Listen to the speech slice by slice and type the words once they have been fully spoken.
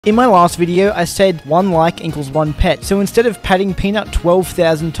In my last video, I said 1 like equals 1 pet, so instead of petting Peanut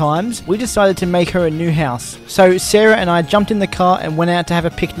 12,000 times, we decided to make her a new house. So Sarah and I jumped in the car and went out to have a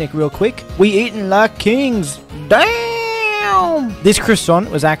picnic real quick. We eaten like kings. Damn! This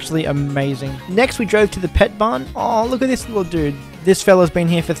croissant was actually amazing. Next we drove to the pet barn. Oh, look at this little dude. This fella's been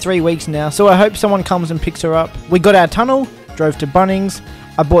here for 3 weeks now, so I hope someone comes and picks her up. We got our tunnel, drove to Bunnings.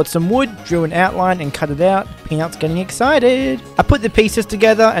 I bought some wood, drew an outline and cut it out. Peanut's getting excited. I put the pieces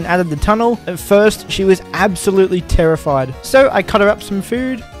together and added the tunnel. At first, she was absolutely terrified. So I cut her up some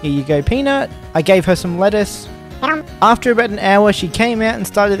food. Here you go, Peanut. I gave her some lettuce. After about an hour, she came out and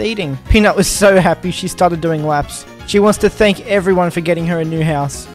started eating. Peanut was so happy she started doing laps. She wants to thank everyone for getting her a new house.